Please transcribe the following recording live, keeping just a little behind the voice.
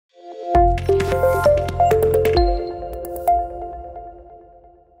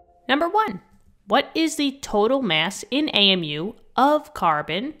Number 1, what is the total mass in AMU of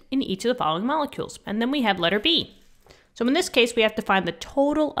carbon in each of the following molecules? And then we have letter B. So in this case, we have to find the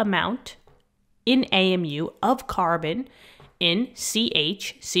total amount in AMU of carbon in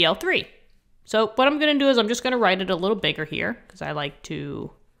CHCl3. So what I'm going to do is I'm just going to write it a little bigger here because I like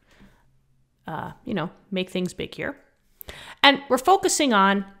to, make things big here. And we're focusing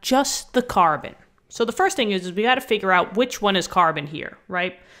on just the carbon. So the first thing is we got to figure out which one is carbon here,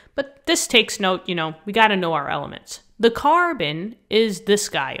 right? But this takes note, we got to know our elements. The carbon is this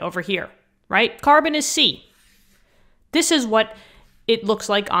guy over here, right? Carbon is C. This is what it looks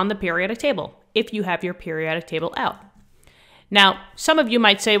like on the periodic table, if you have your periodic table out. Now, some of you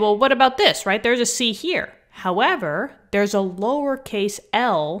might say, well, what about this, right? There's a C here. However, there's a lowercase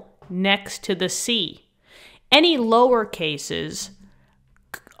l next to the C. Any lower cases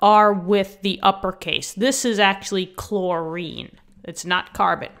are with the uppercase. This is actually chlorine. It's not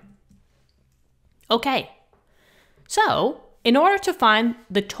carbon. Okay, so in order to find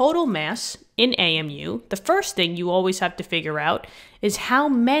the total mass in AMU, the first thing you always have to figure out is how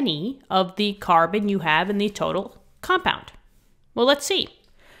many of the carbon you have in the total compound. Well, let's see.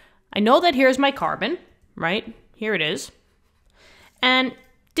 I know that here's my carbon, right? Here it is. And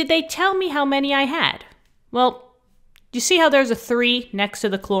did they tell me how many I had? Well, you see how there's a 3 next to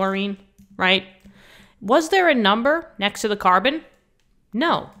the chlorine, right? Was there a number next to the carbon?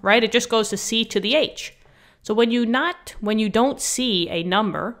 No, right? It just goes to C to the H. So when you don't see a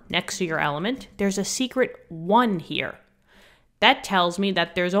number next to your element, there's a secret 1 here. That tells me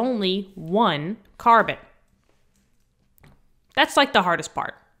that there's only 1 carbon. That's like the hardest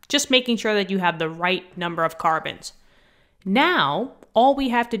part, just making sure that you have the right number of carbons. Now, all we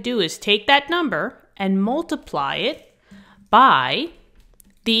have to do is take that number and multiply it by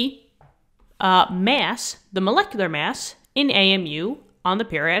the mass, the molecular mass in AMU on the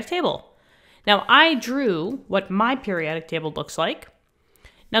periodic table. Now, I drew what my periodic table looks like.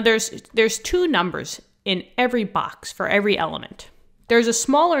 Now, there's 2 numbers in every box for every element. There's a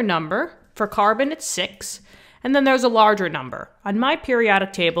smaller number for carbon, it's 6, and then there's a larger number. On my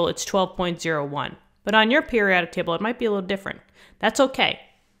periodic table, it's 12.01, but on your periodic table, it might be a little different. That's okay.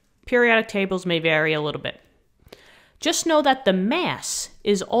 Periodic tables may vary a little bit. Just know that the mass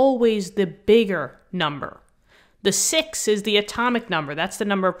is always the bigger number. The 6 is the atomic number. That's the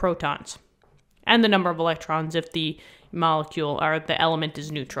number of protons. And the number of electrons if the molecule or the element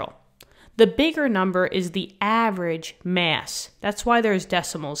is neutral. The bigger number is the average mass. That's why there's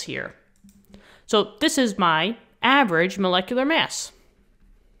decimals here. So this is my average molecular mass.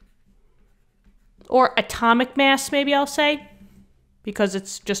 Or atomic mass, maybe I'll say, because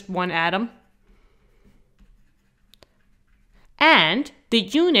it's just 1 atom. And the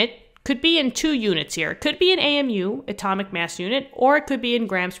unit could be in 2 units here. It could be an AMU, atomic mass unit, or it could be in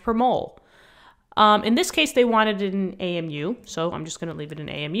grams per mole. In this case, they wanted it in AMU, so I'm just going to leave it in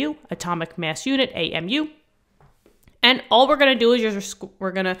AMU, atomic mass unit, AMU. And all we're going to do is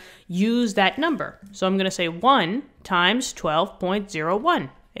we're going to use that number. So I'm going to say 1 times 12.01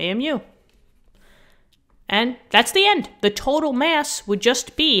 AMU. And that's the end. The total mass would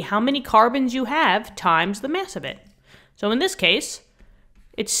just be how many carbons you have times the mass of it. So in this case,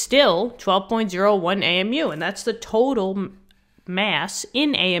 it's still 12.01 AMU, and that's the total mass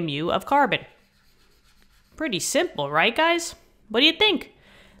in AMU of carbon. Pretty simple, right, guys? What do you think?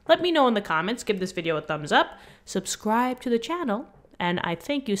 Let me know in the comments. Give this video a thumbs up. Subscribe to the channel, and I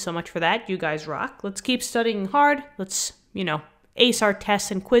thank you so much for that. You guys rock. Let's keep studying hard. Let's, ace our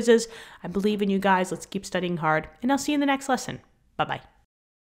tests and quizzes. I believe in you guys. Let's keep studying hard, and I'll see you in the next lesson. Bye-bye.